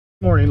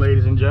Morning,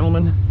 ladies and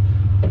gentlemen.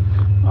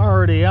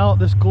 Already out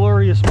this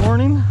glorious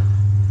morning.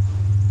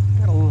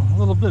 Got a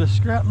little bit of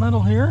scrap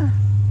metal here.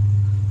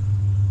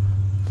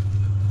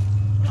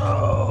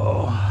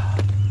 Oh,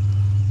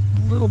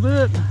 a little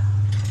bit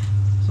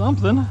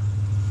something.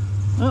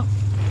 Oh,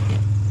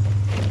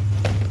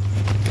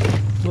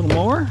 a little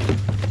more.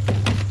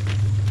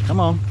 Come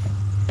on.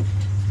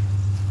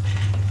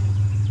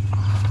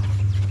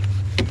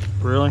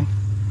 Really?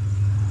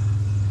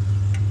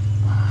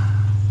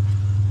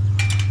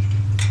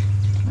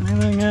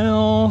 Anything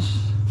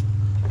else?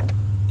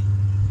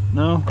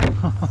 No?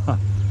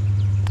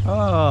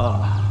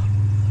 Oh.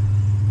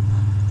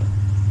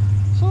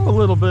 So a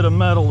little bit of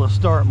metal to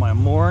start my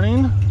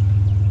morning.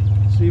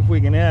 See if we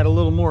can add a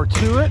little more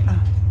to it.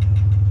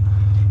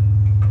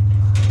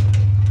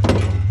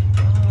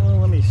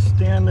 Let me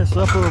stand this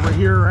up over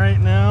here right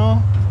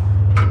now.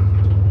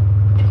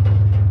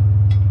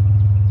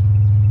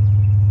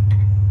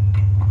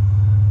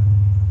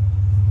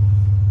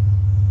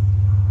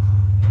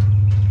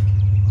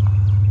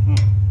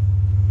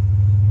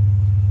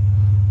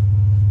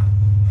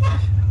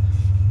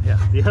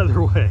 The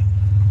other way.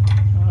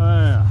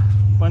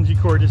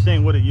 Bungee cord just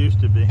ain't what it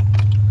used to be.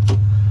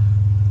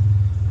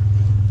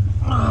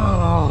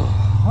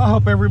 Oh, I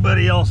hope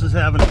everybody else is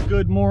having a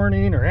good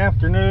morning or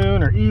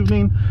afternoon or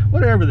evening,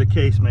 whatever the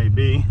case may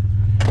be.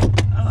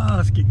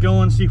 Let's get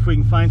going, see if we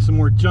can find some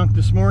more junk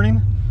this morning.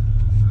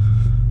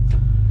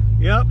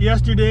 Yep,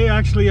 yesterday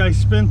actually I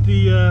spent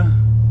the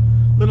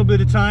little bit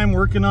of time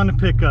working on the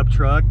pickup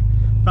truck.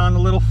 Found a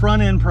little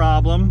front end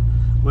problem,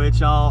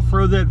 which I'll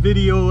throw that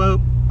video up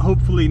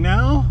hopefully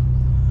now.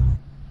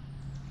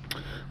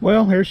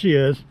 Well, here she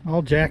is,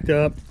 all jacked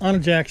up on a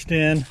jack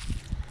stand.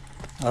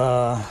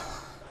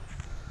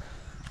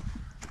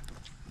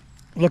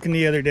 Looking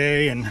the other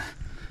day, and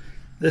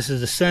this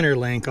is the center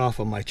link off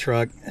of my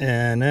truck,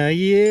 and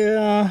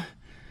yeah,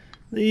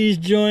 these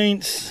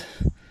joints,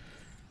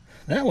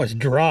 that was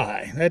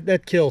dry.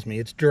 That kills me.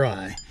 It's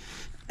dry.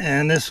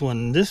 And this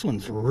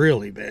one's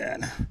really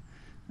bad.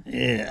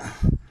 Yeah.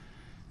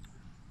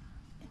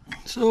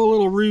 So a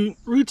little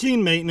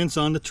routine maintenance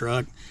on the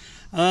truck.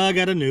 I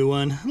got a new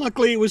one.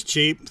 Luckily it was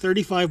cheap,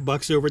 35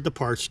 bucks over at the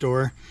parts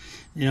store.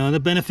 You know, the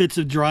benefits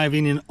of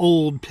driving an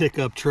old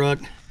pickup truck.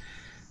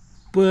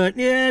 But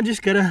yeah,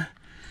 just gotta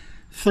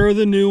throw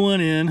the new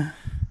one in,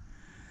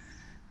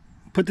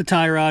 put the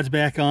tie rods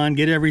back on,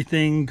 get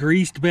everything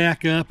greased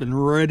back up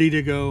and ready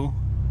to go.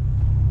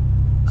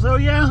 So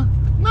yeah,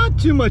 not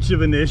too much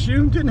of an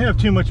issue. Didn't have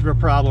too much of a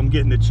problem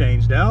getting it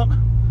changed out.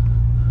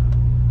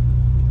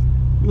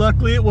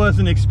 Luckily it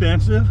wasn't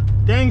expensive.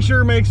 Dang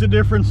sure makes a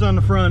difference on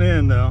the front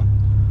end though.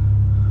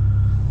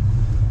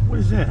 What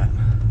is that?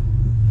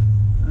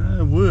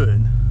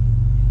 Wood.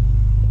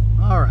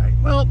 Alright,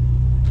 well,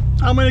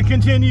 I'm going to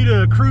continue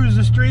to cruise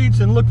the streets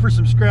and look for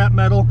some scrap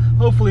metal.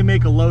 Hopefully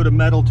make a load of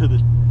metal to the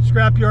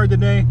scrapyard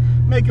today.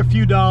 Make a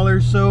few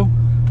dollars. So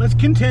let's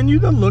continue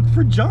to look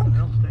for junk.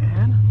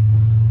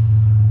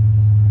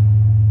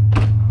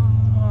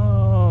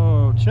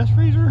 Oh, chest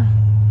freezer?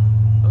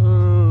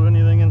 Oh,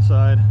 anything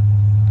inside?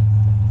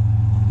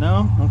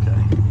 No? Okay.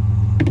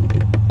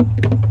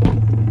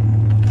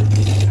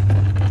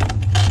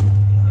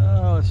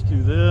 Let's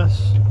do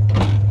this.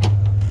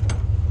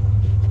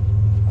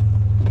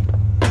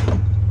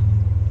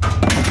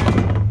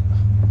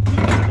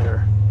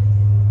 There.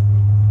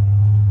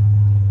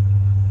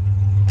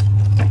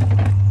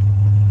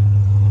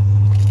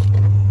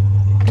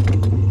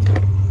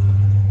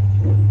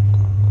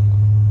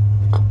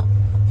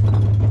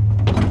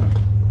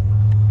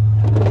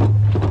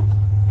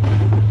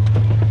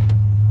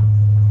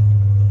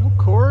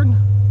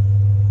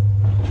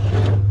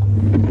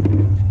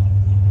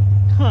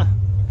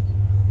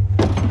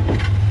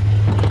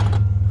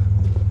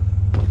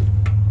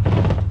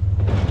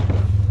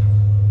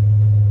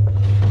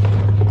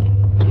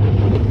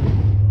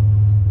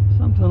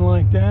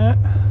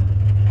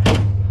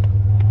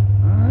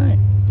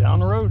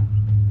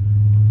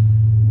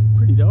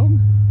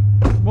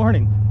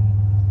 Morning.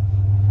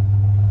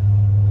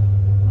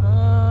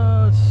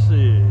 Let's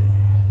see.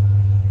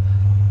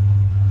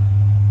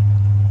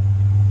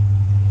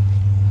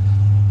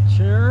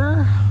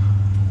 Chair.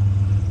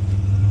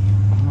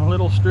 A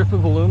little strip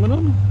of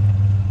aluminum.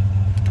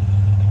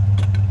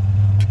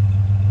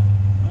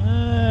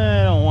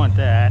 I don't want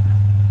that.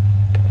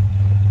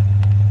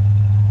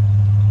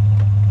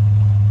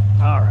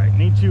 All right,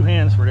 need two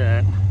hands for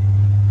that.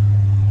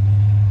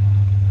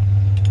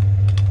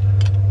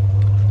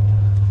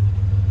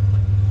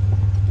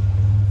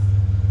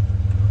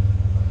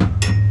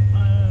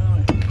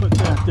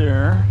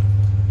 There.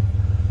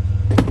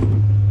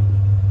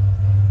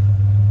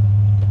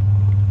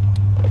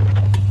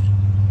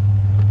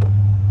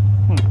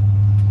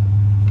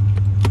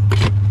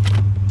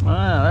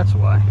 That's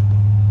why.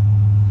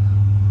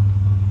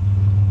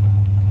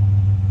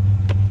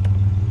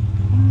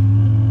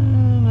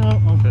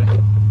 No, okay.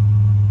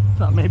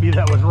 Thought maybe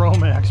that was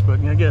Romex, but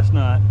I guess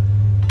not.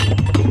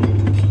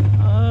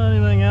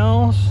 Anything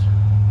else?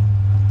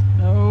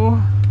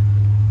 No.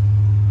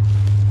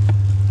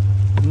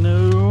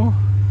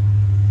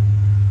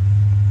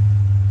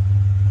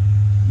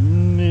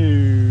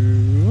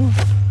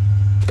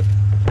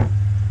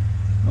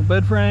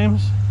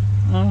 frames.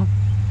 Oh,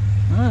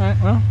 all right,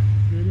 well,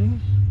 here it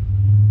is.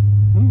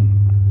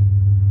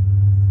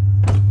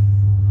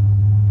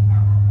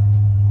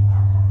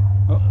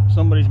 Oh,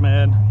 somebody's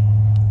mad.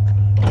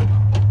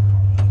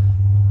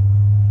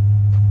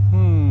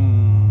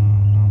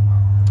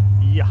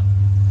 Yeah.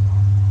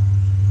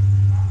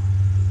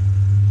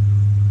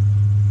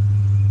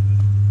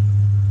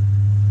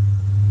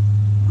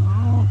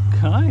 All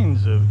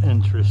kinds of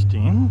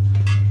interesting.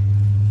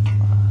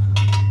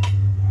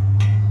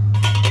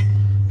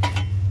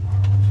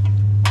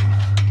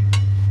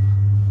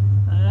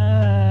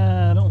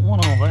 I don't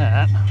want all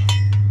that.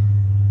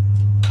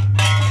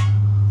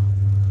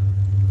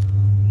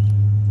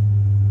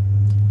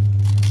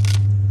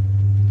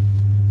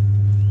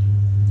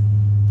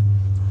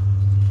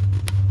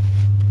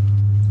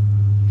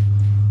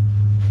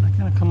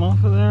 Come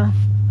off of there.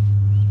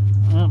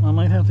 Well, I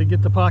might have to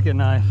get the pocket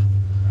knife.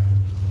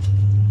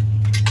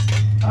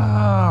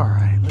 All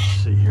right, let's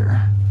see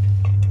here.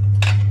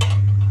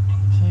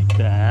 Take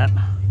that.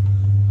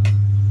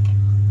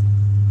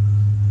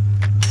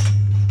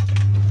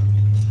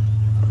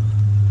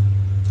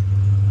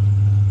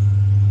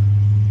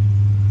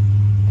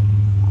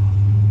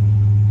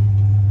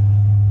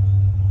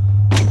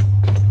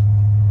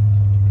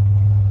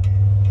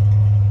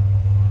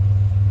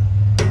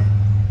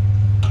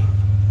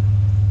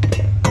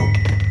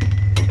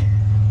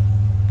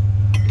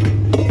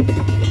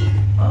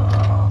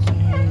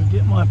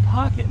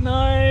 Pocket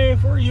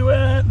knife, where you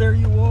at? There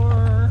you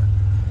are.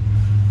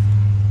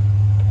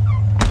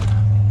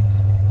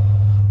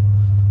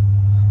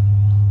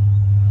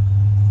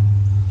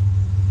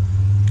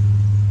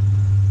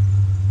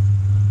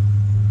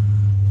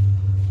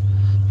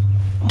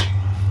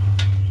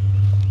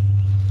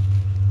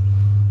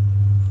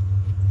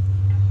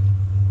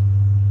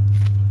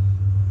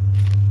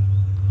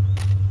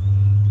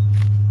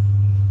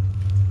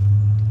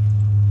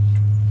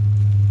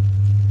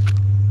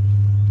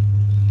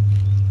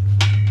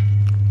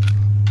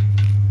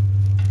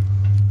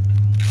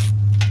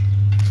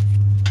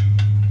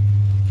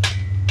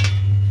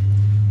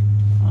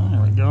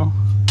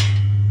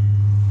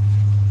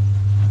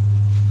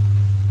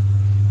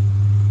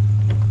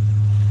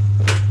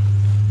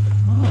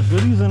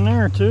 Goodies in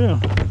there too.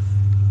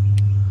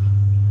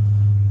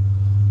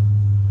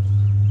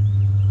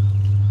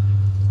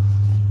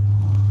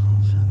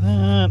 So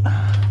that,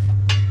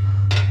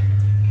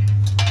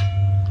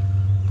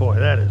 boy,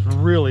 that is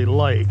really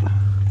light.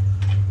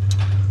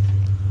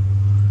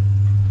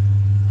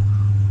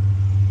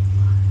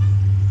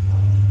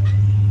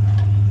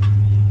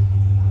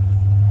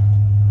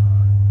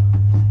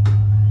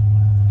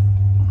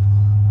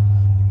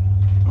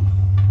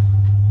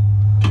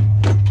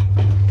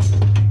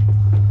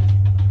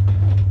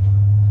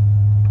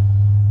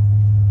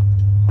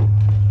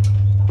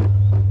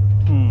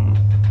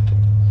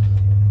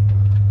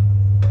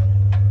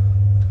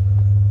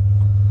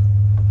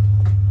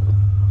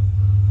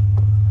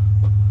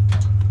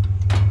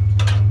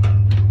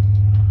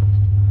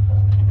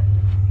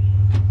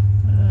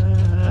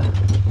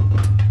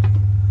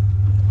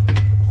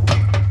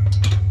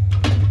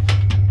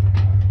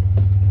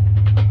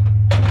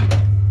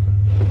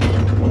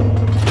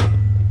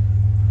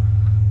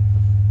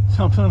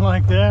 Something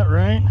like that,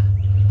 right?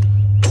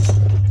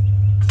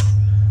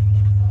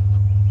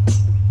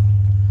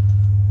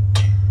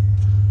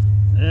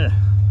 Yeah.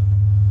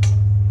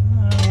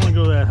 I don't want to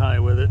go that high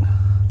with it.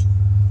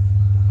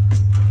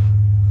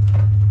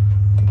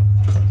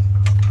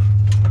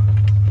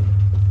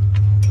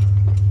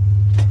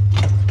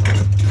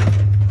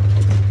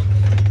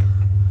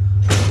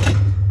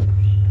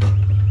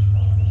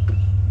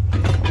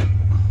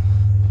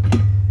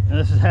 And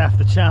this is half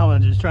the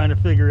challenge, is trying to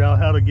figure out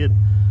how to get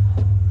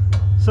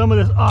some of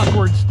this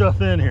awkward stuff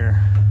in here.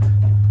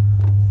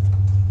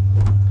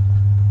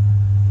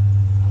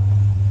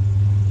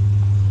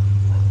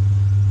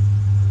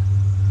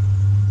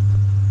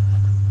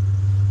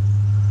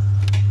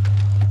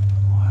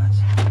 Oh, it's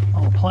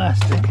all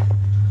plastic.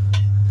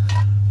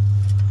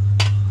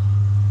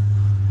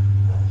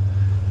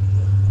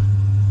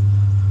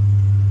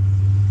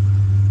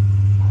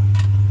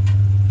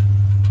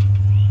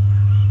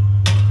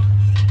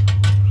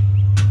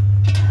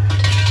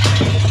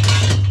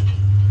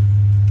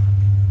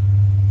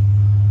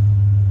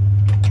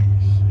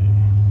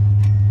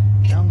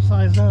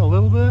 Downsize that a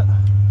little bit.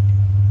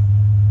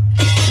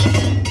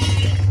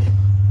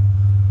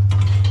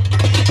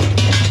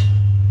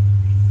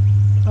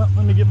 Oh,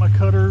 let me get my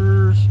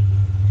cutters.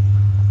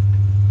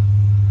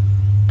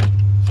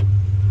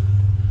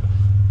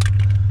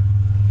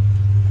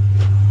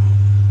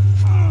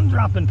 I'm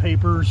dropping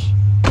papers.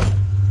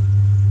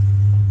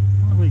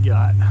 What do we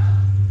got?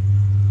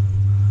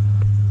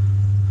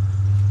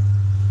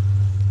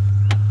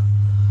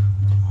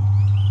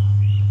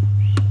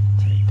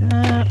 Take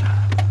that.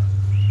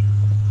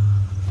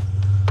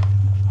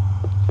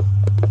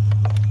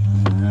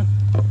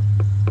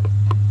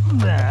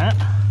 That.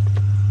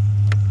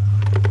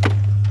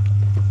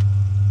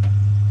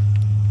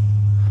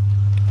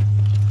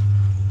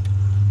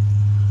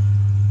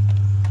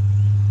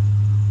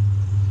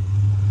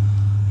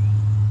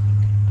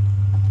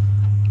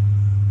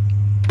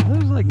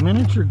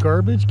 miniature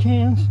garbage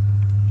cans.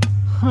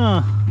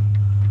 Huh.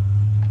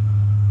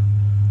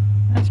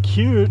 That's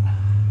cute.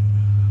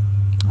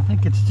 I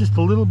think it's just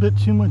a little bit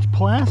too much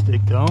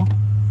plastic though.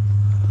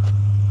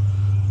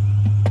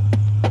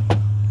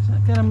 Has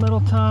that got a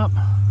metal top?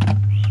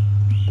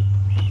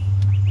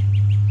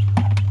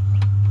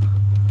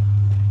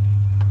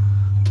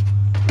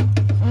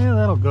 Yeah,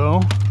 that'll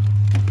go.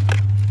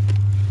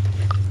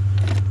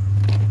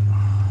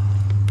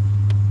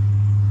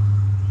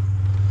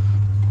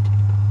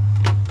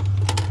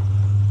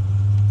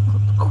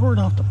 Put the cord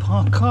off the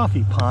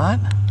coffee pot.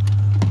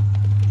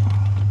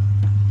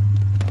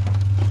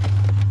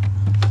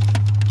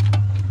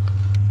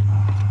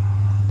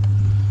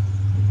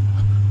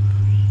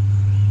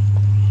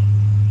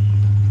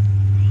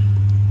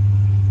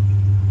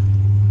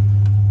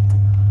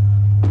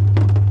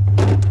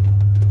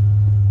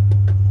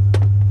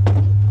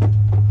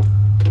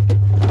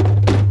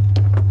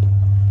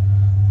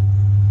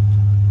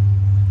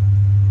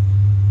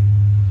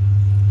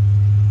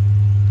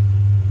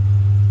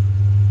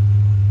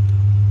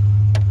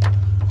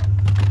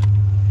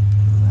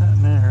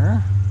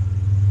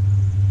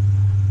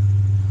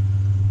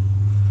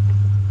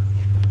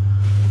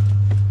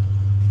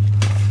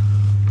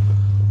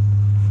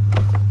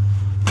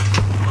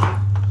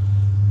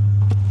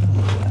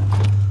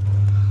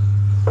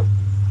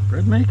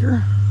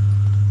 Maker.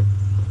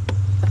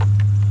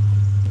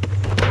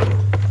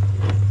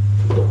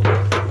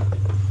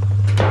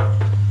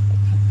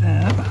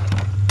 That.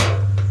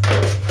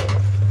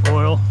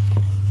 Oil.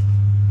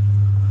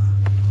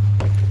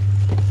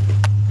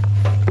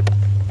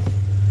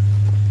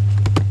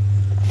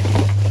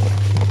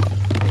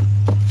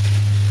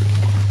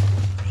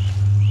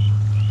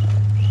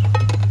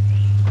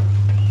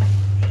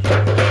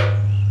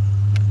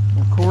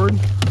 Cord.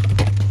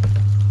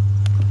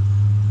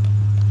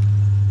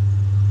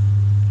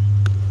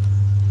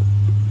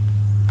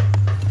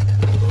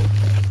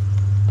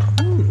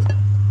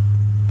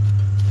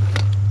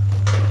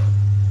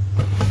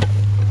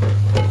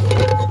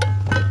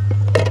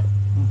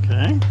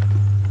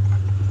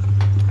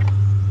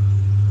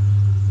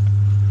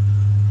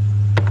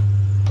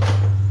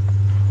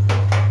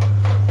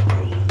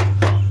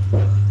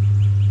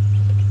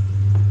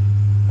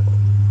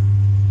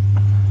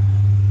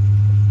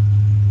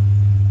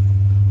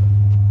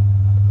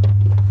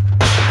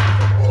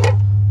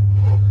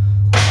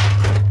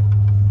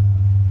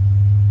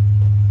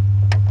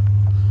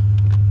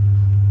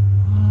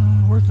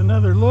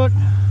 Another look.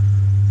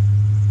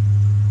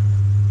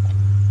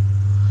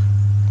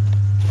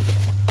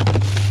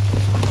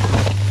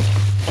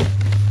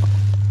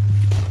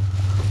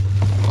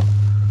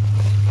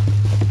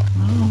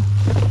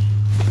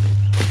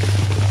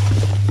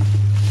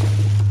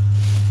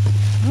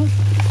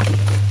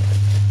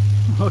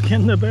 Look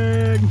in the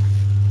bag.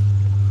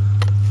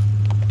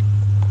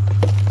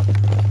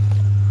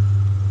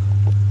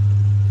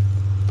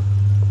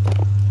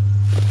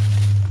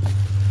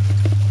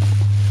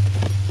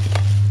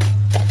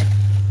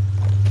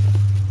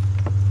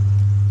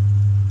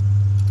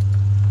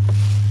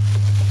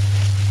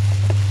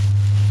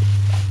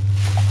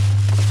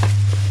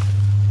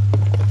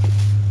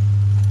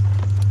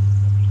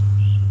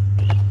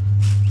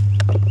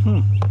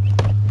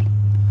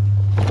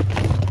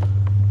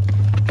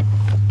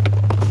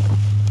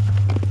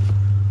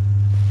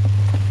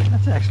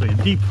 That's actually a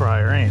deep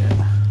fryer, ain't it?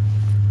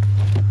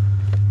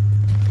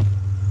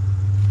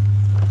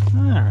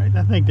 Alright,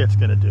 I think that's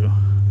gonna do.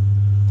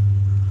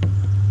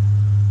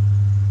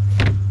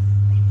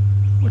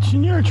 What's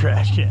in your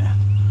trash can?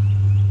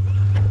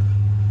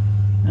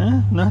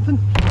 Huh? Nothing?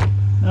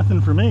 Nothing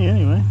for me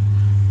anyway.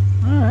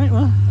 Alright,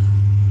 well.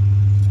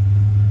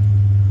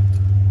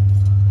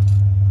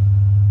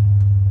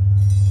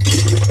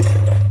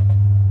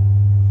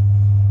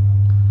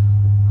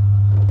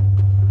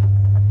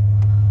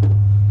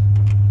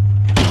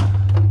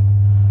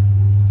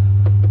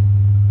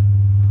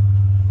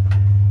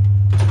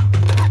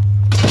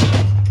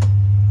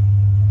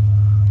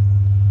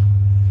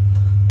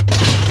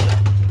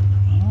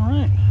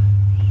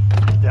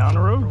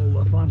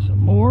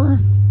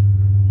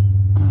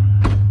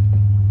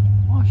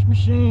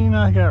 Machine,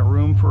 I got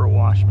room for a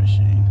wash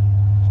machine.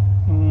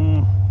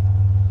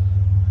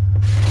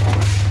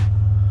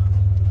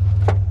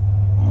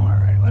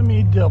 Alright, let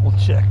me double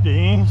check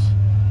these.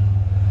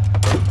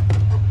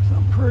 So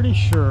I'm pretty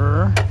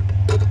sure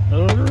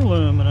those are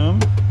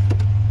aluminum.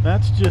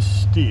 That's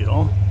just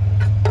steel.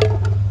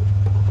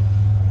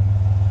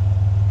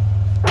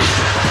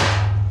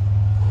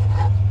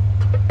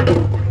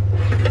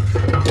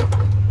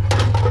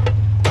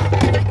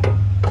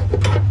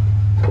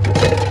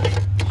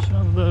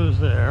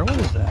 There, what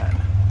is that?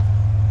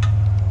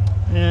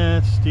 Yeah,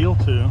 it's steel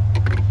too.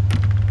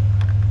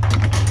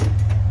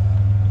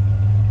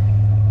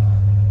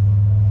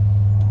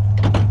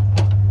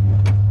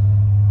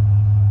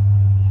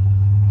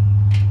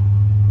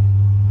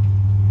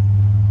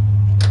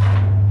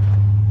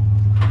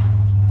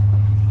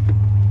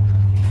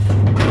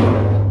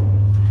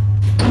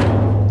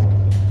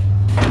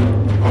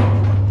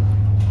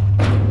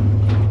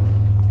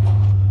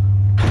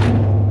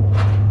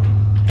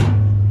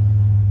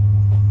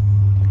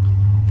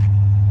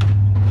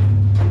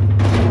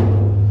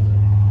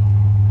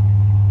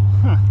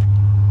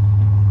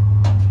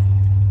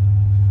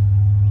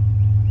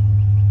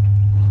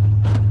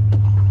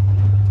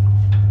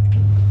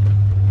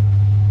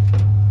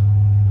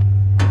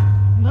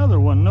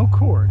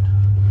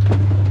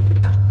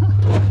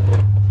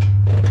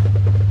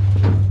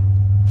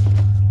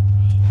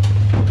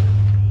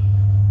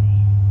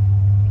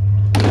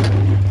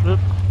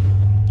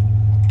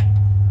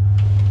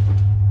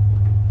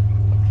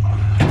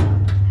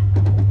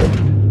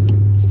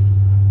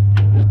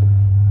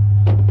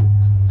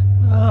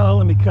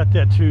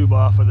 Get that tube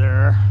off of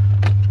there.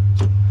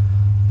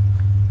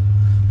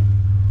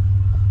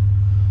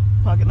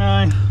 Pocket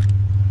knife.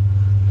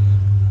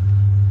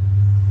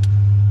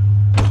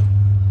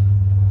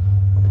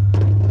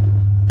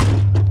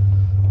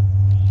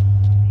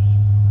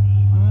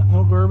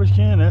 No garbage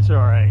can, that's all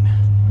right.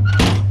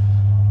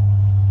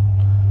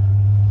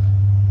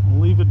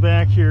 We'll leave it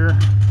back here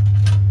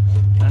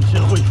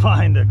until we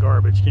find a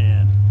garbage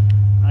can.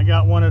 I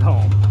got one at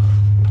home.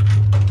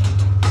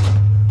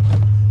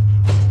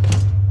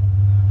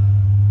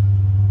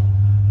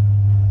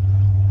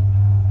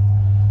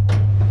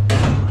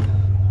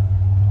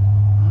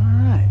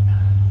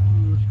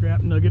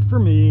 Nugget for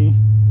me.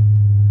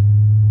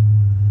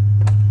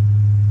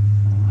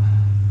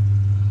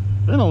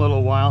 Been a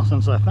little while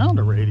since I found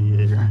a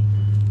radiator.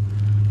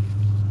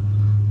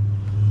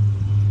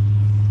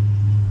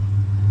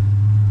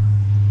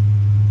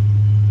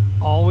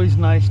 Always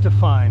nice to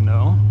find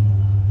though.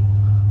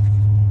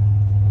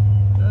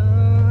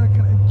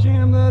 Can I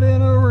jam that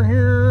in over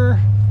here?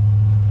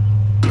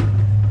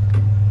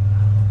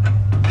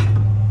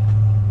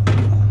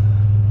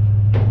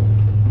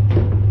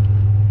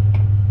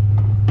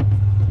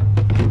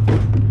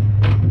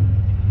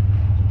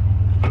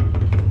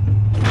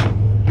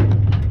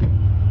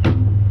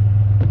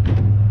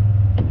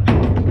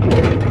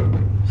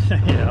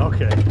 Yeah,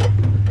 okay.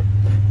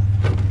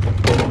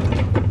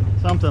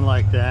 Something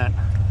like that.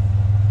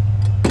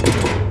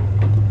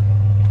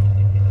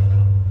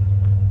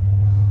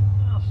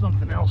 Now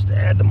something else to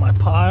add to my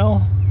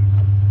pile.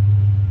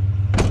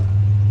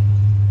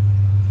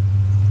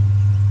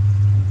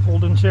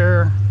 Folding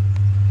chair.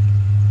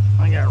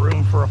 I got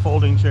room for a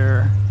folding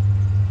chair.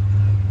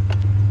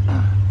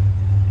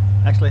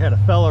 Actually had a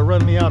fella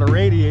run me out a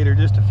radiator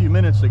just a few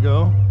minutes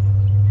ago.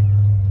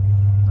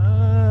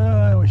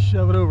 We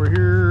shove it over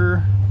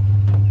here.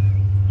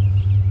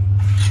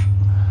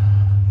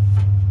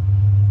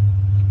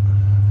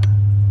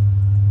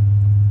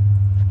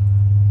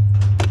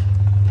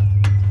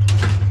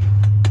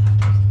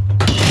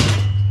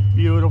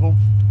 Beautiful.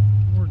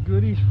 More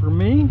goodies for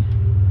me.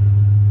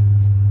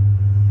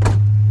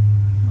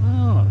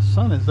 Oh, the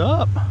sun is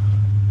up.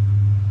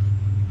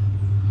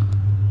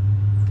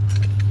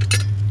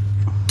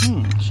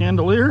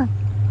 Chandelier.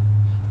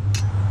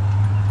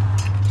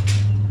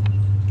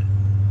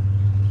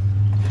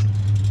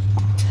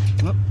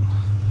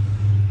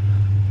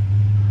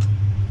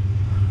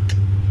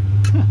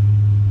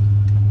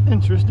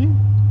 Interesting.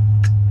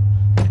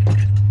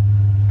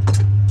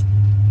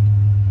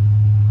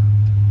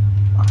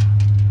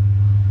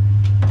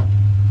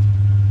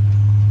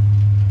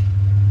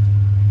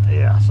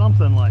 Yeah,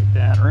 something like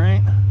that,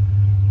 right?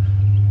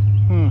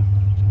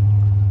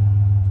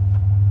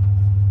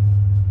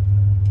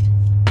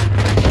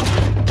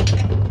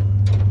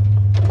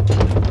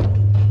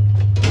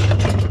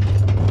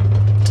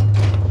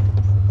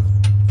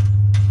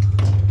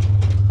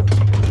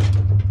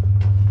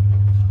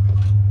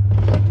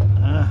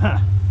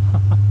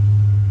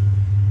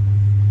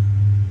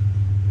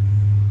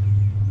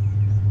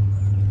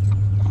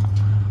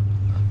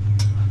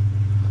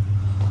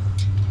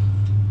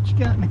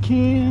 Got in the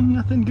can,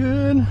 nothing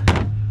good.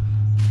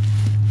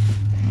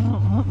 Well,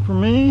 not for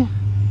me.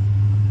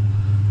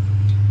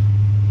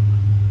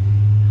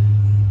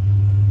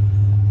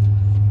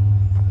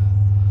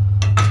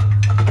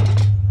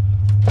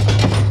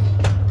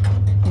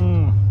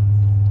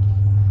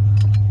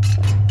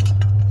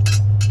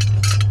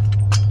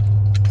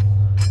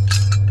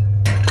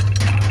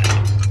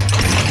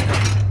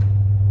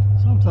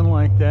 Something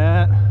like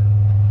that.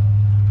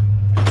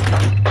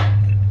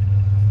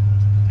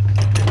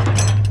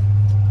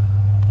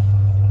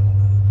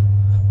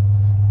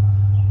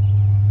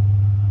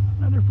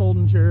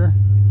 Folding chair.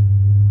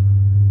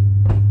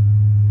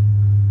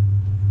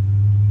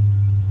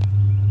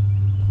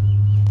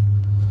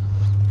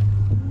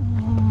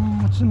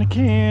 What's in the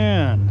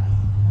can?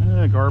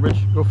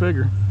 Garbage. Go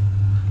figure.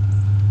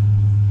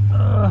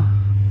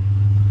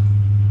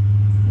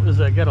 What is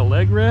that? Got a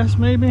leg rest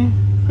maybe?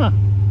 Huh.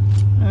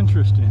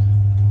 Interesting.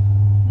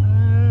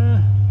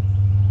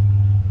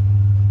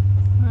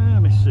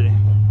 Let me see.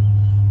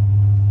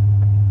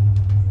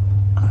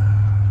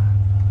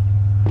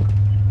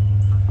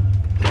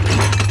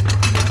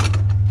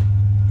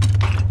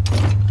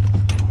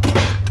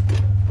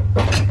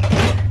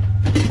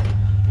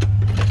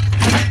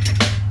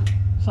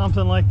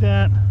 Something like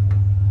that.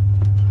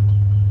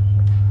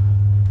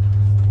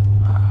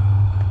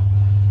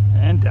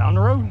 And down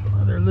the road,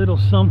 another little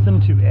something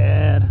to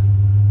add.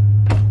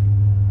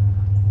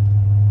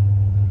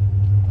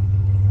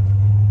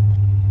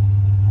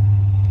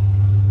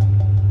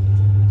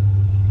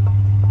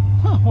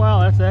 Huh, wow,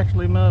 that's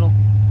actually metal.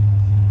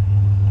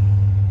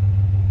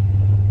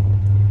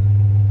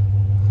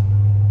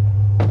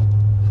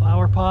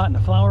 Flower pot and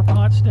a flower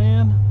pot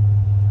stand.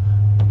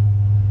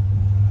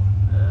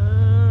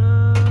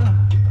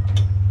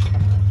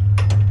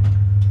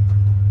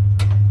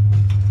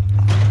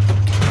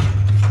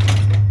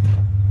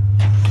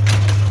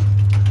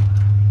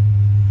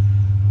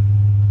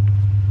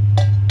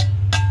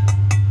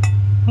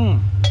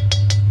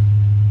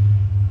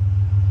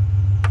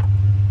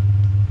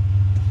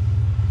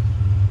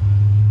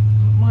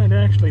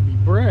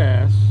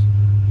 grass.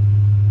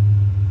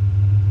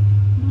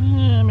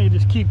 Let me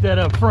just keep that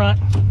up front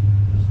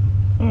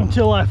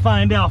until I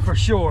find out for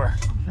sure.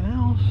 Anything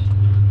else?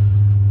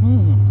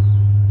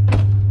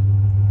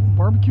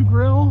 Barbecue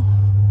grill.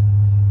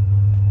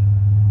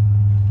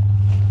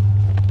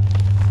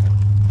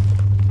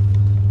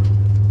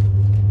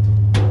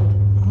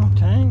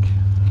 Tank.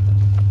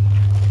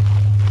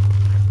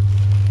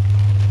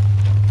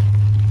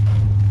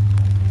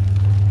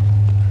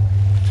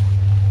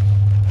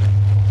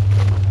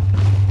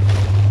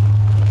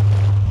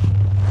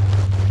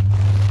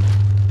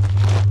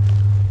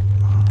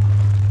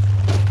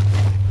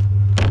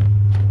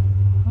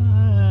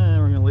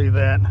 We're gonna leave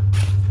that.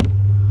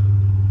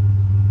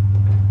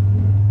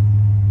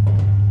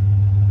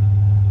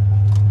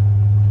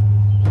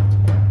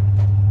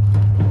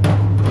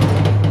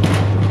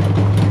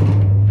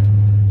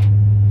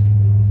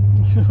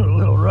 A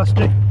little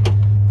rustic.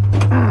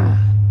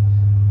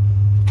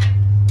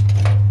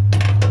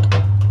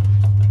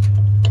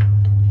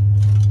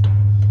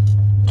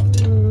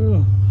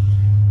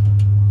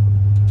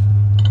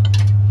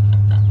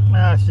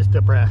 It's just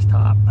a brass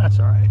top. That's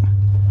all right.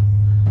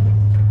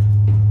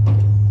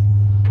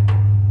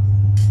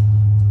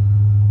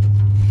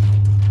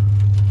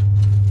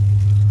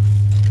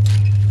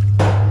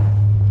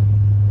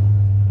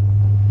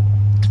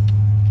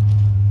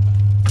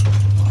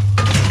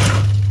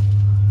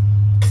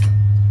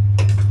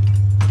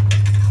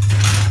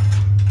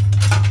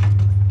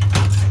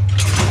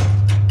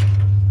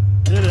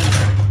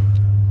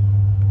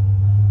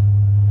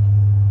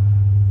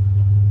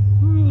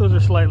 Those are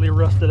slightly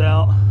rusted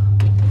out.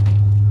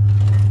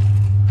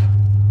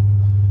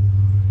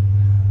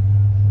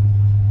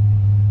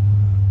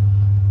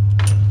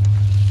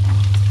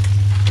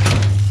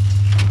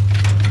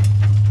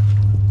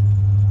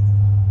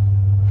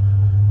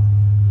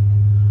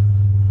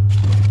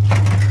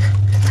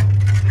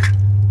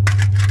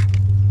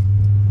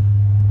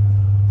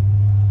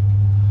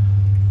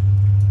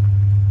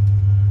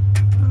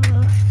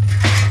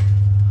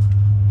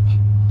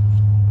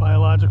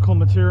 Biological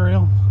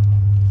material.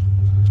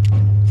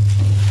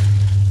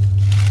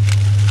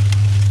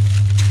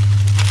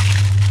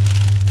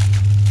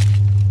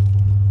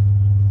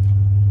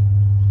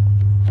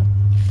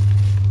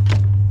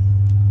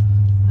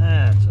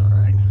 That's all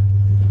right.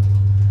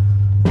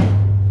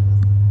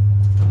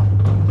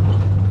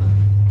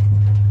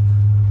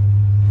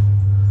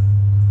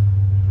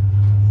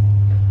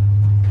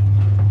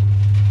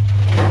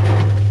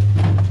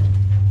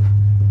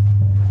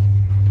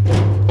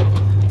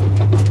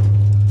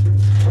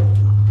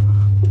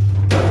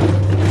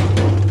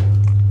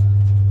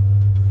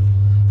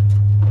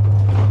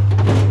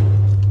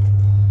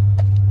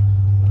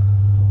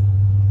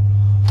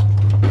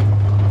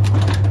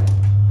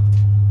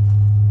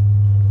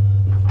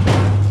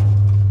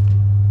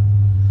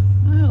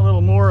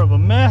 Of a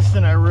mess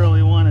than I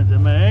really wanted to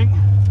make.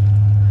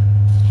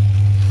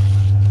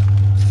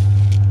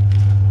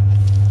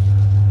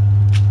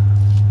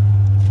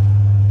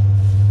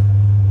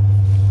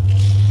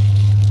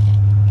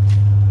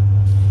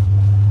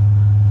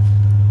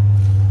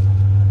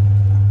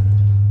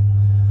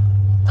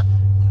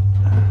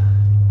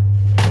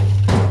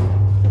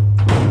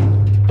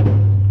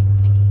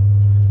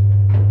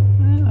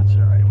 That's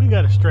all right. We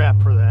got a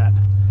strap for that.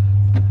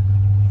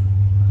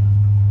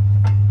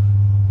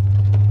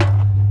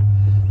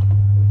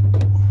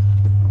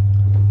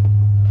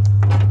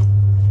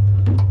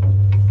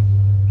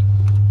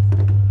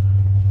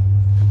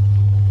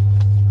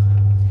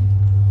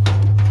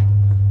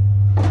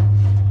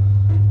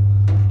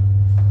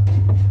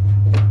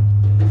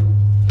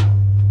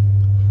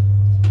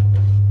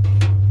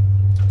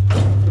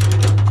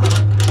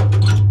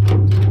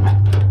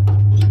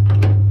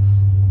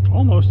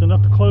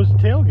 Enough to close the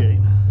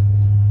tailgate,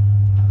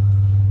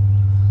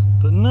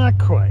 but not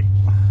quite.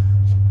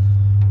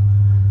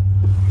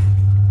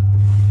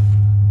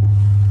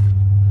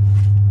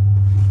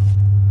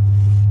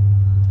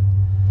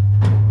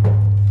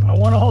 I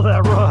want all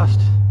that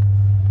rust.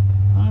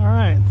 All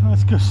right,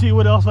 let's go see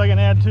what else I can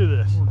add to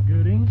this. More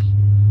goodies.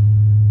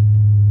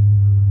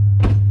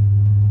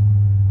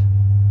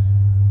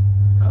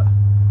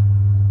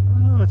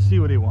 Let's see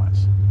what he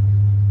wants.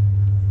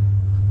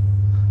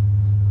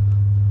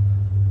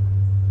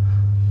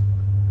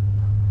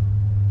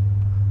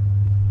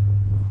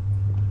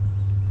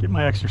 Get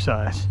my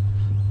exercise.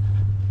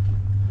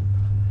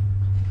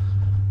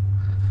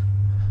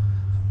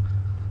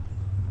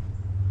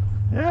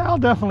 Yeah, I'll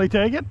definitely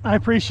take it. I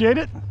appreciate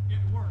it. It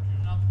works.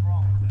 There's nothing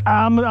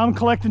wrong with it. I'm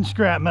collecting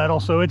scrap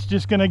metal, so it's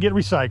just gonna get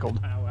recycled.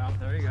 Oh, well,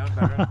 there you go.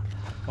 Better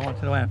going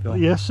to the landfill.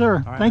 Yes, sir.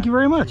 All right, Thank you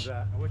very much.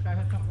 I wish I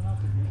had something else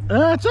to do.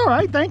 That's all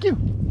right. Thank you.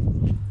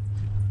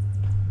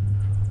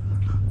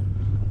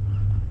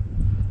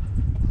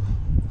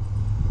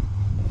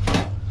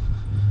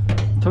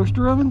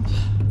 Toaster ovens.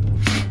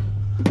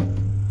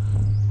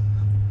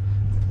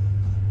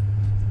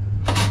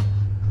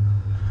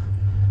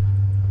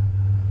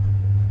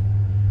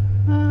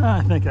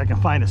 I think I can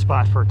find a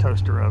spot for a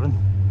toaster oven.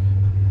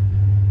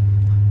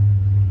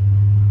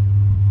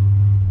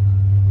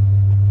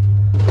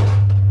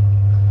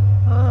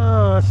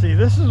 see,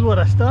 this is what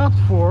I stopped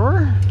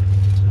for.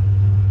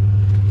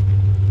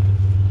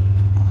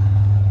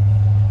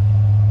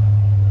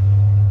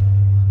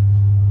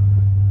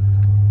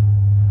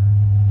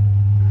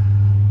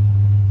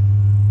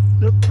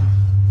 Yep.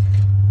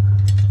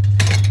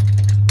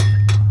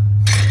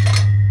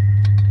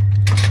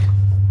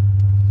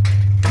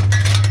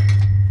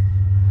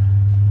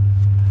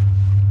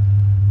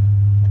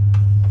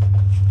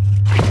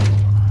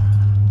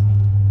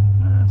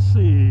 Let's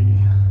see.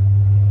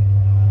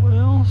 What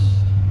else?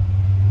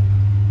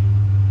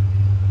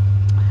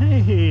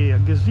 Hey, a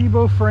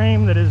gazebo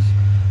frame that is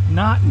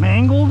not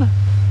mangled.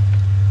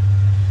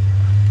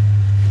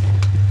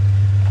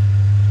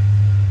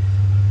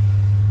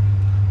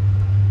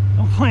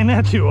 Don't find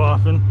that too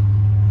often.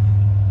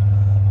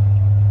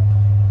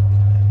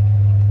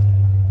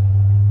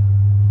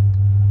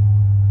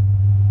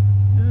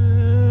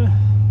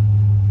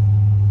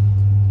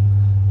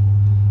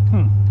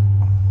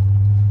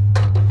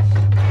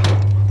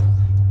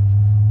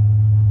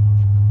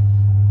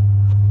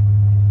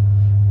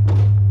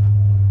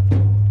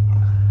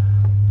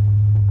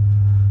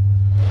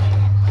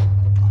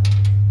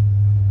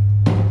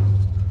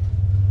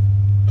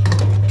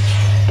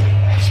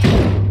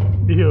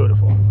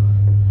 Beautiful.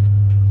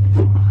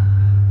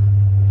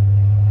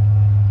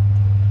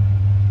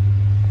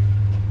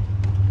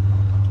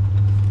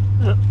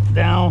 Up,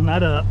 down,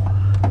 not up.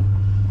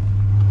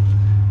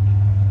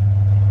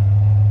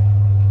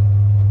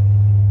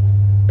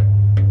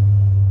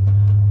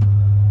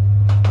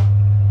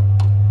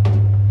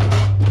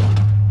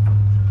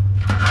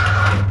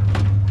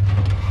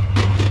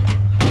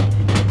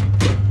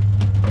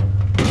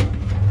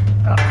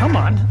 Oh, come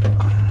on.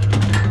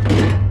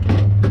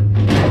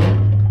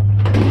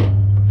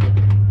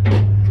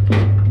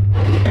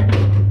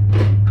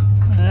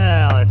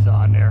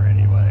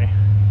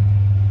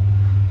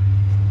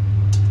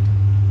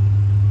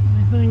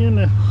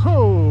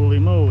 Holy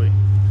moly.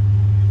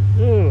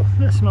 Oh,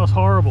 that smells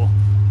horrible.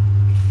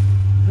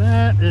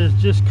 That is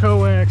just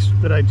coax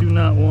that I do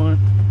not want.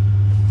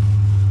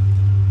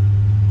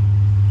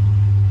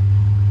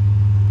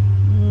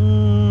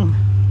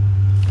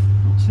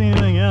 Don't see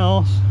anything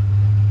else.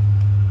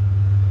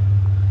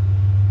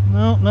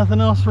 No,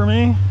 nothing else for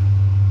me.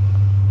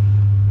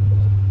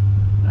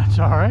 That's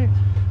all right.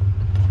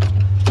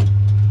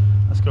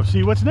 Let's go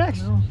see what's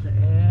next.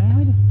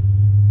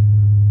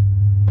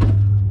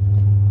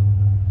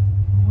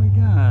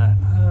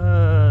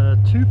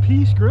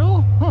 Two-piece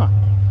grill? Huh.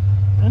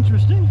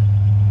 Interesting.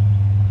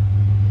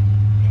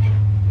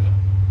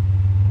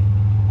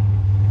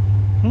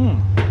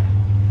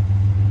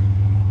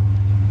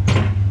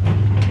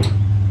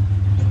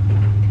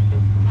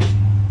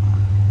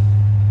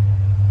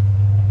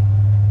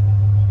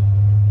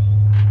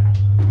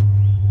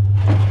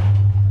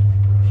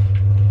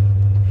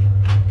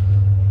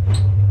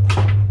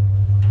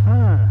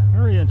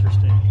 Very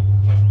interesting.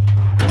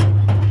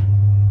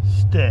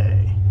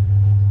 Stay.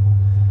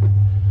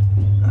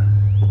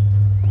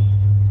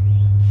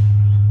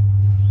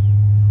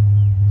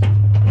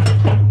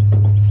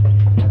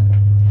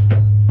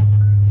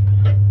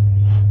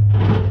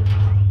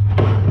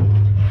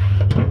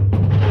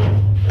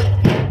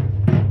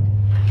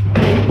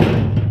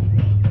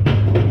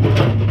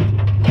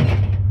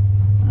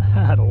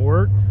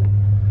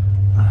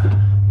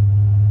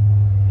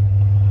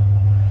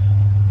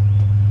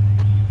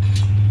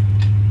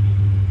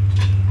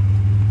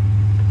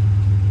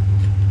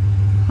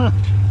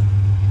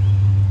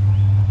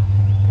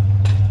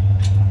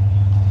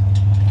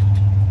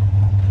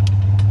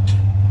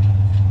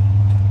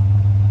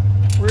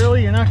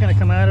 Really? You're not going to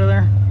come out of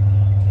there?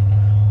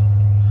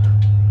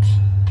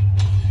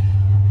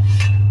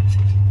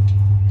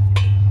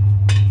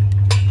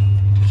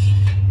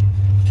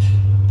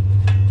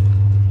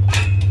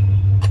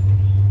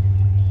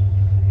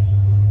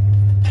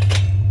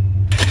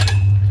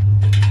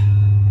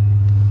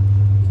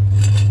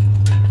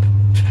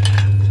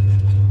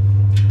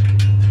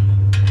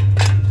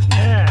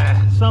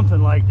 Yeah,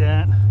 something like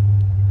that.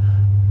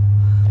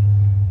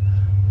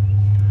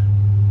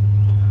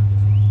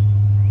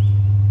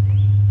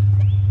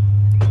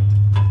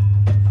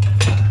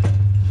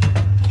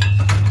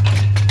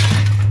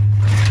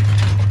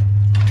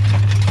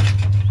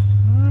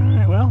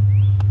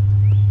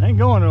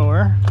 Going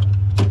nowhere.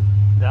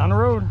 Down the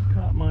road.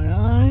 Caught my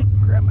eye.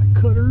 Grab my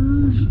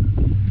cutters.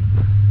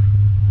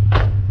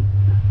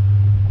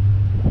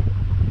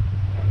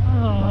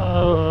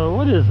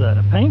 What is that?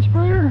 A paint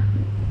sprayer?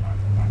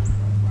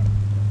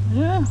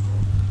 Yeah.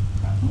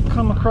 Don't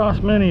come across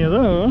many of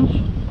those.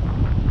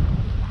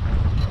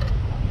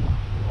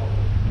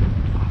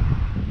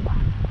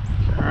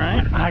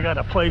 Alright, I got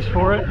a place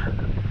for it.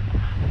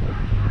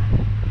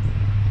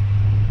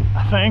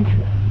 I think.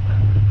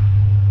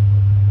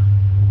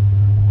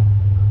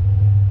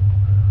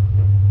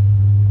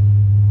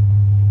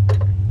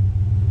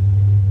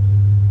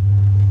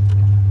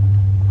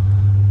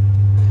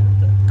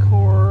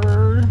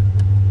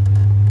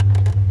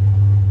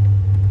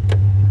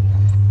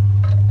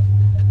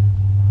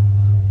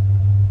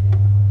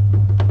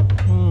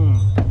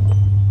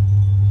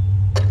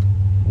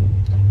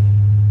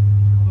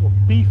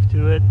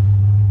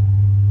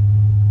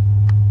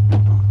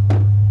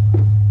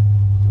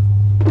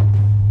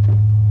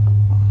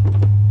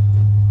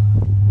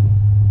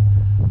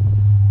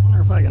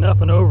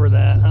 jumping over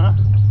that, huh?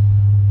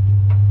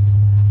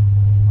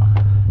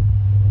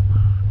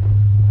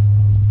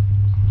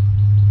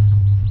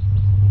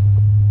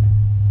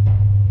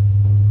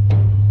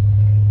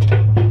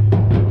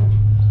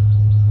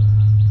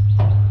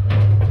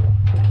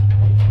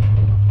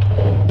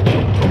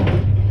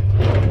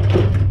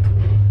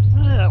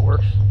 That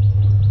works.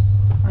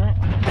 All right.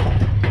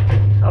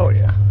 Oh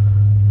yeah.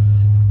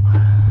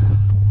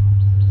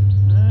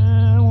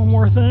 One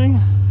more thing.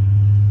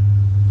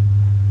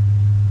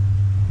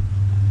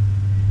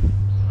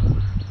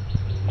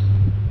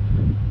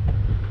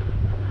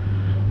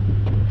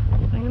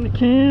 Thing in the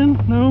can?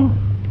 No.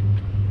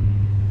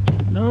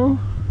 No.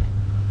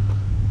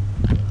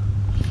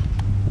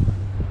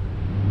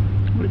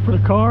 Wait for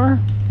the car.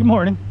 Good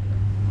morning.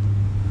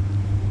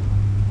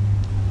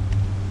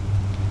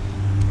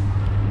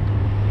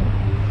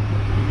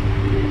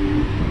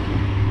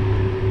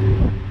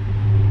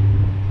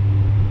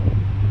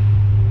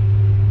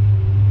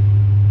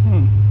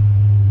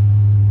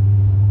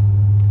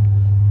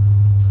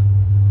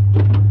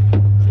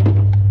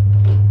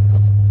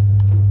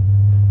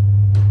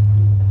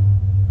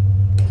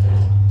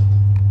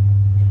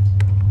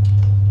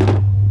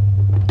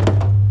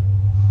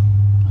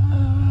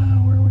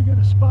 Where we got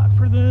a spot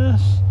for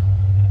this?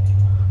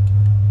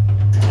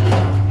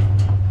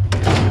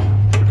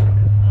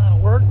 That'll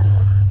work.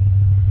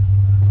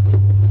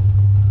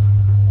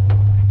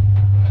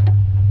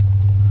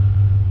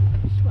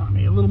 Spot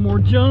me a little more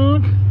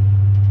junk.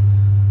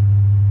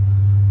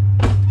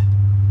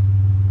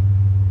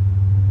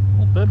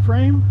 Old bed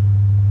frame.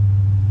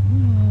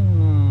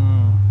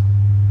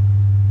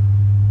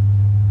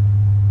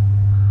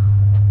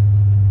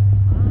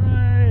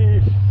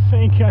 I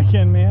think I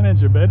can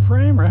manage a bed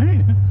frame,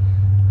 right?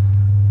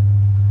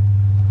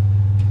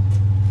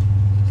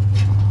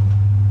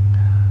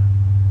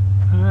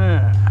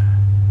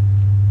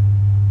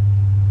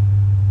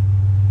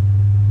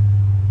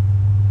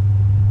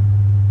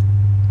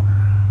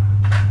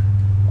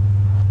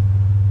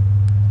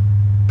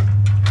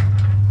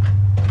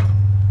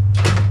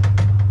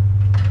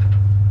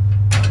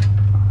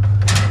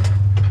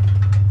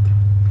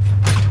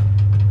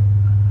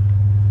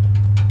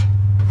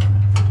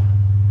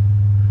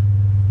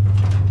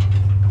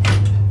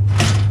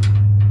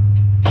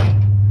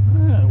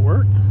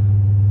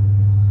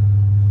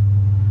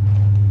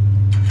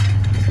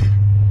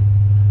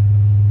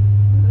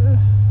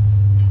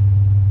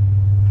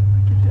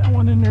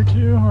 In there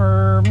too,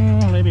 or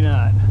maybe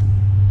not.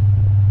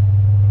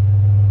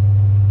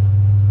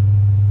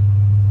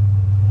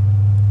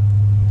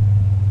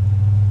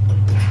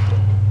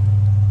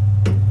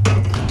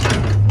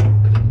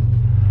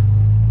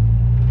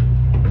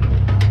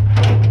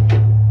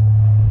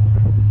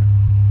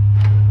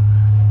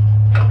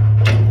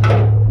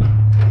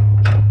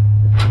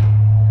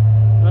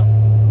 Well,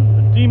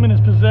 the demon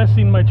is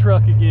possessing my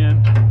truck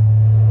again.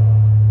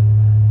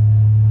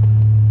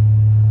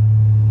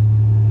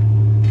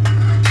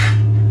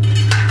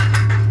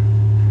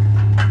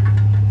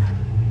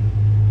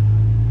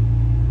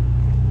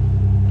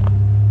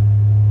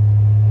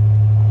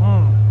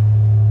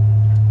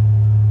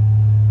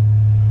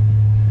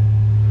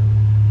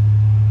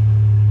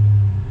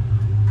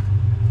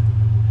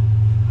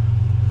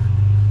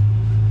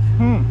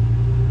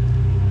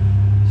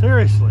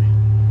 Seriously.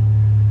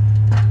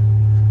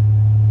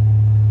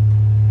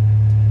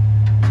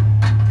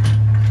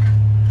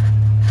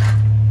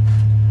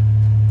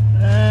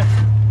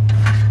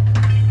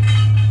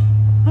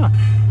 Huh.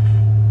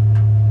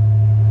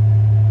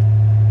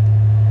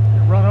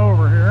 Run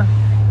over here.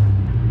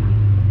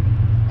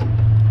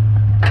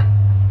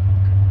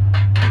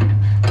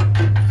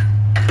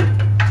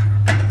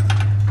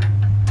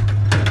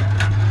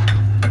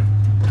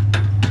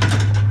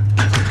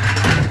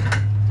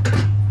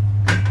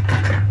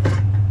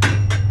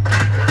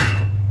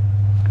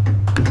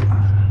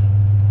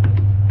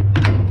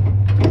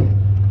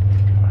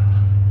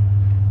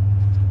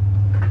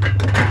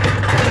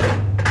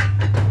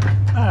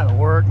 That'll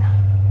work.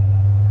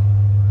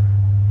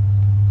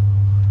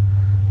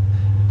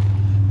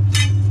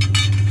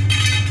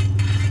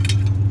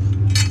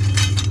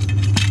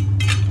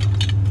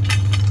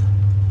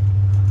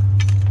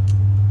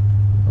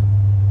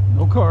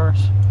 No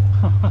cars.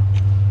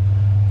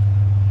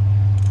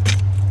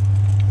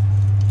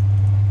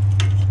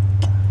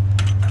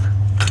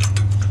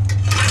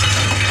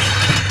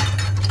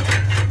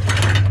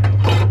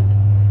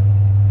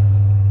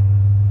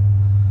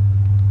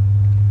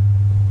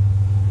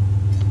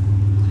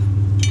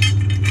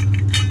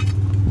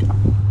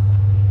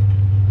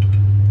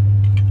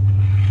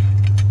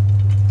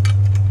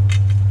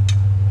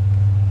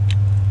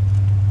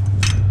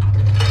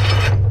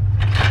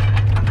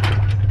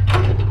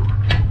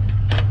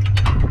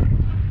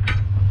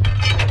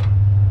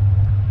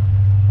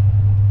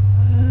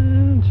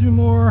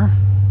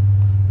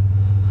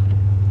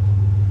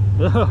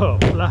 Oh,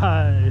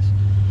 flies.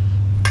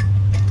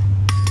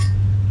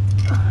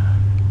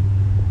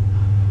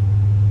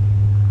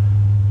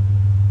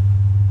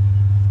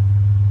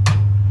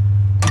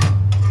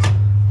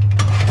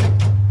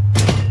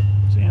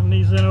 Examine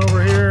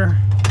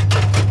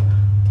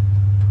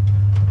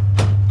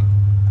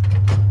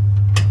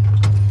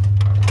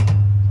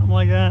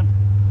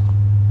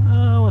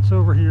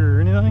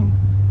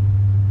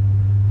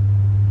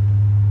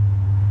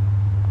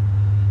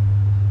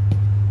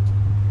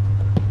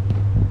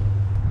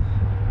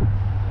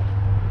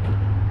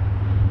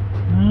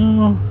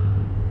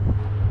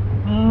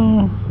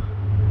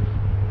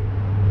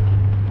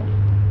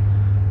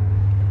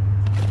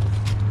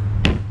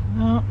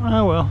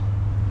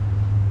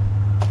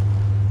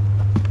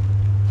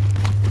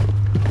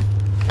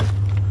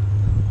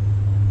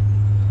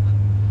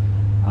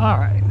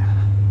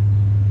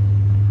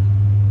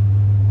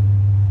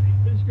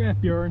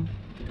scrapyard.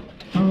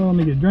 Oh, let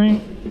me get a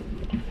drink.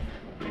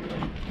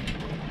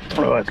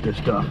 Oh, that's good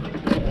stuff.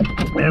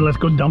 And let's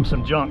go dump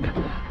some junk.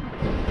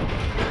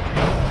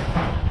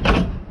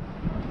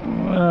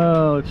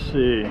 Let's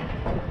see.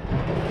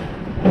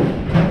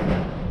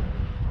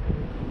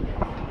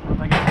 If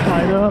I get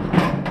tied up.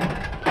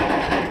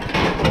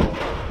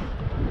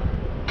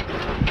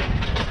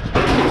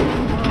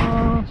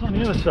 It's on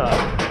the other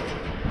side.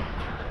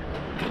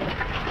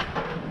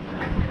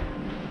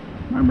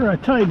 Remember, I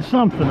tied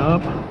something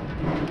up.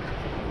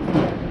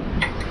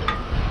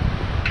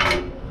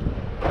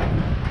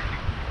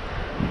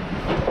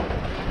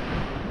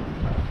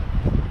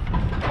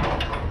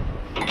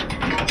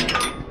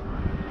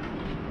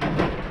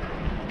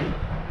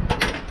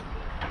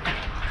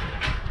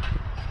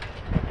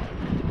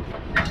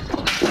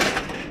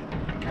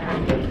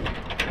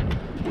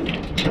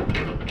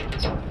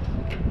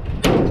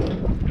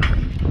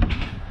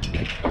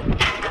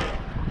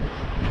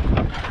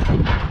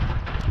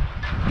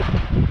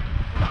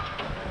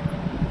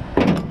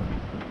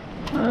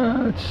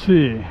 Let's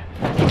see.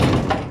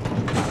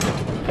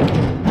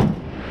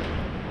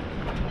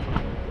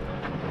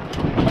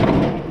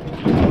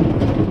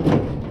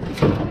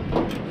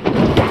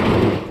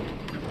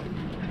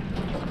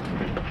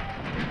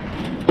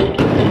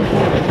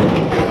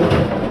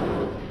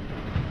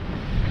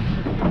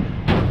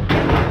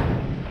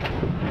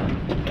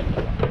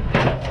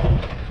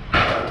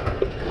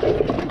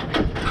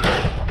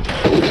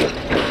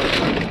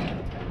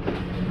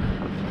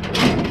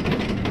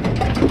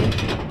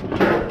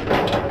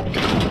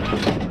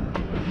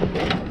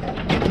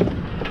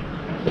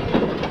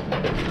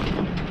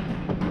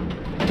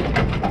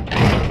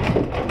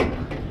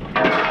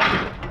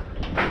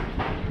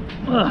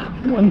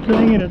 One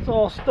thing and it's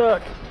all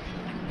stuck.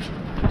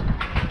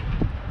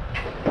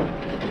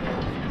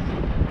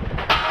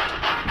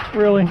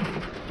 Really?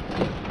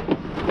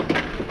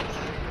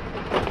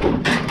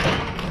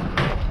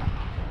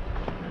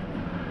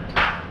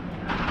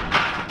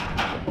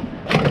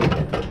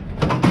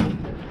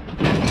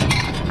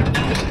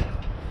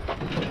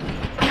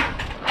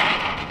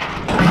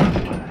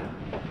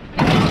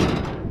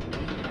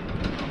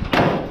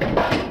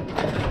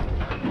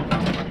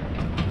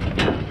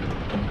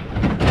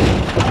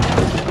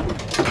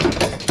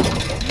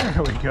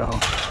 There we go.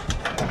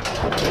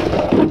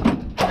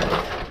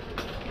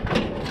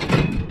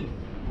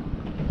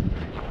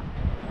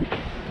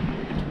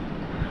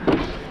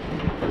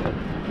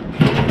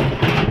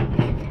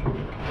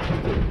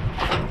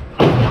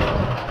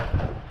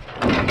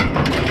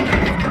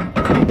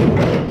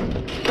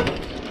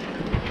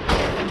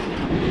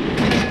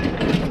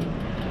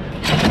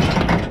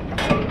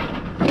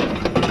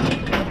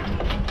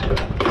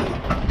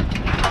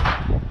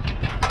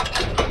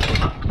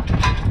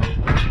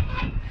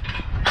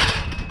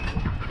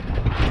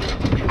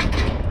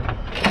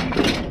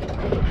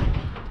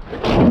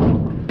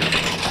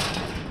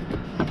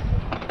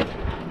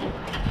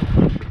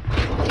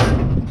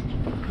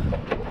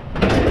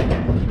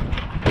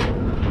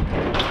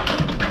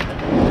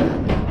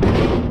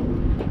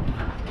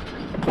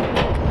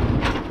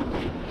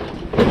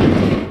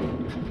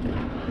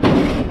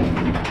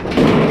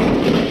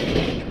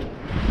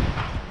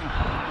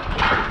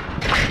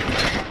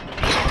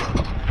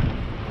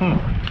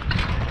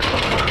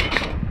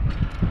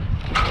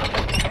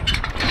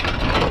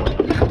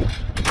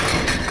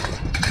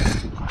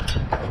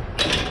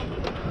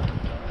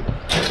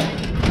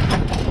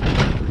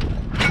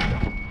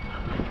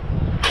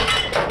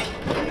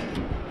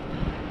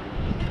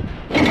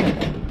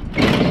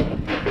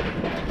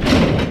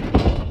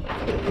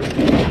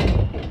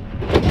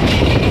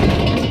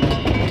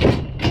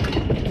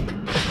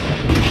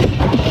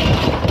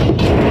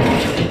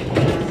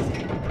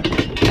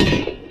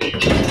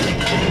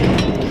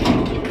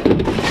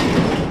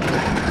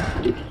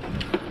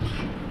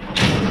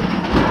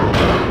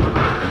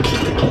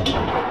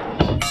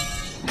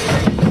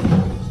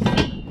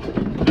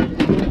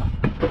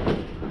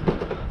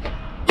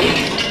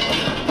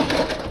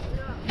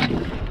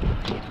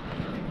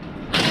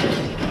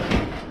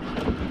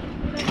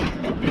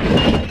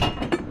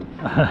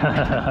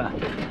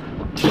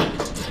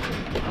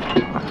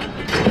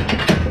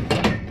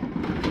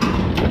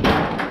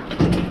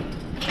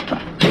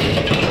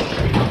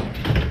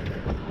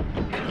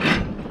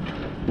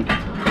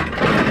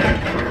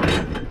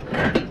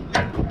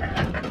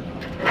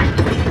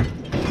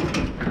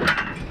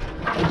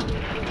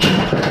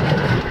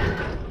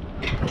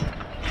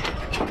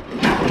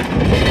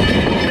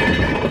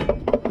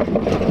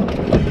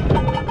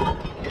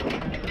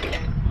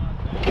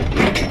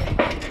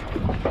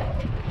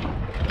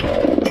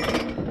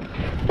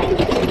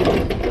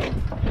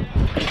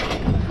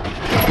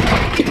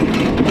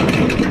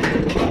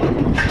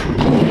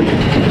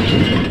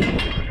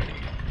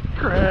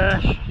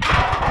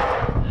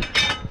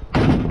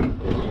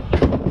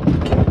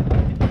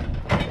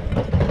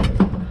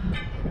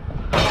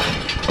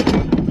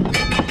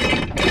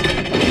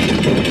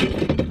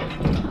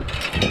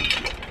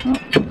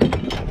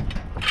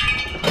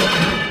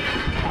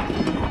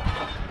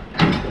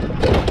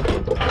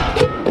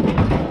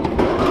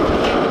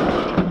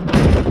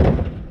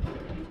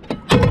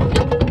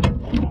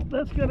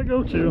 gotta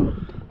go to.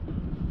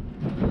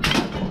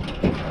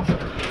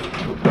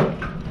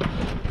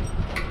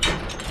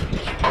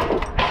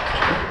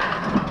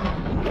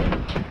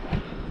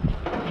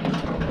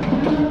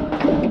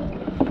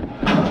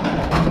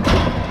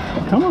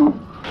 Come on.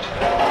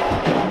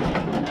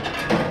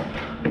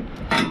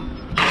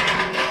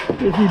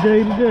 Busy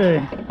day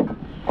today.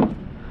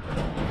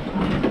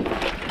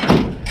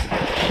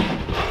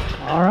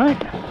 All right.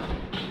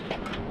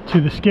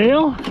 To the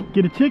scale,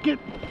 get a ticket,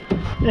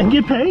 and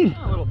get paid.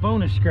 A little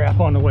bonus scrap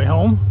on the way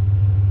home.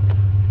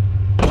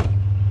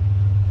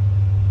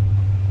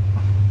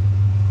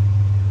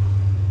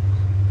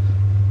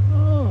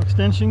 Oh,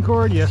 extension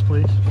cord? Yes,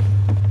 please.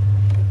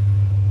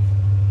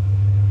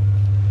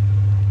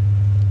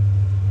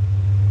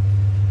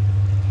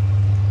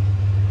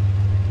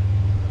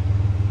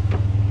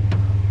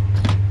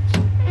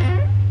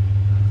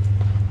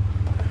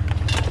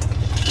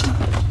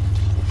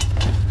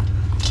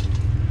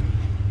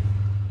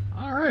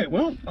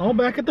 Well, all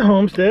back at the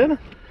homestead.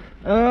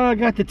 I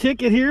got the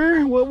ticket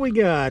here. What we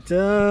got?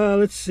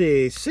 Let's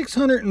see,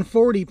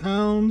 640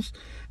 pounds,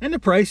 and the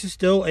price is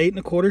still 8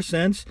 1/4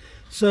 cents.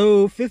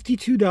 So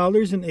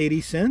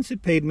 $52.80.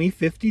 It paid me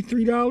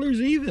 $53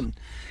 even.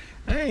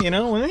 Hey, you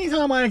know,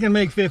 anytime I can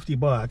make 50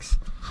 bucks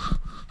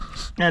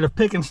out of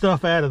picking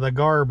stuff out of the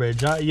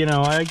garbage, I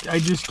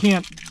just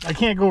can't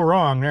go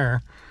wrong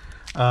there.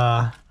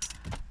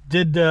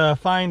 Did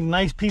find a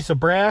nice piece of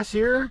brass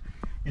here.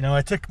 You know,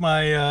 I took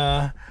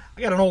my I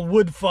got an old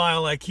wood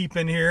file I keep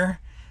in here,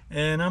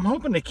 and I'm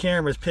hoping the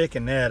camera's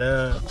picking that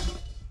up.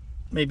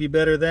 Maybe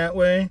better that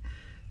way.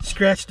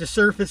 Scratch the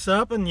surface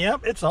up, and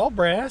yep, it's all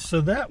brass, so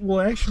that will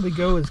actually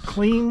go as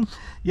clean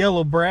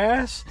yellow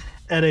brass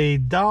at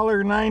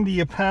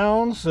 $1.90 a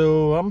pound.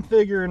 So I'm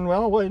figuring,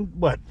 well,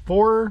 what,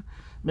 4,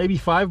 maybe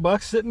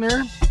 $5 sitting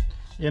there?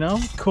 You know,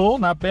 cool,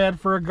 not bad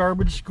for a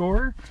garbage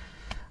score.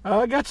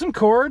 I got some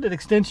cord, an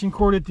extension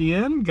cord at the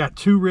end. Got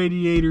 2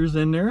 radiators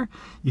in there.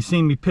 You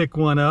seen me pick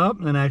one up,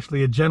 and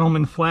actually a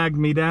gentleman flagged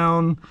me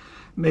down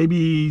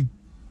maybe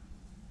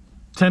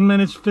 10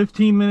 minutes,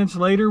 15 minutes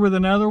later with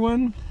another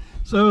one.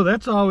 So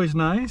that's always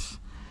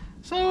nice.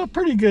 So a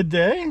pretty good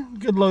day.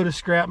 Good load of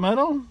scrap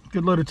metal,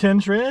 good load of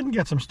tin shred.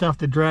 Got some stuff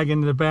to drag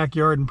into the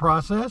backyard and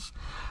process.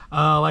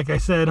 Like I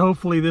said,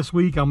 hopefully this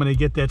week I'm gonna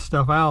get that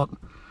stuff out.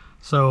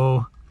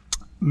 So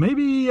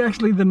maybe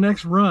actually the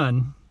next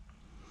run,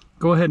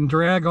 go ahead and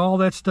drag all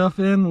that stuff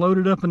in, load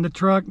it up in the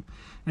truck,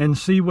 and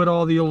see what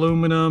all the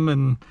aluminum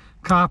and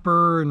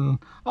copper and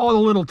all the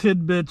little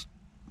tidbits,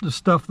 the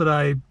stuff that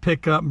I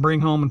pick up and bring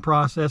home and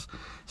process,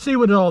 see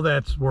what all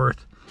that's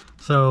worth.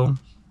 So,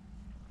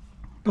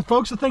 but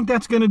folks, I think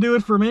that's going to do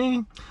it for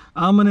me.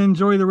 I'm going to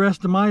enjoy the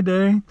rest of my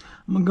day. I'm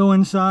going to go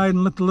inside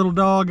and let the little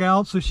dog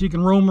out so she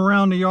can roam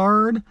around the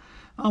yard.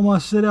 I'm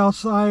going to sit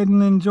outside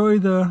and enjoy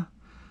the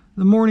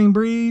morning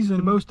breeze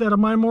and most out of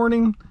my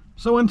morning.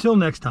 So until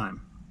next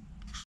time.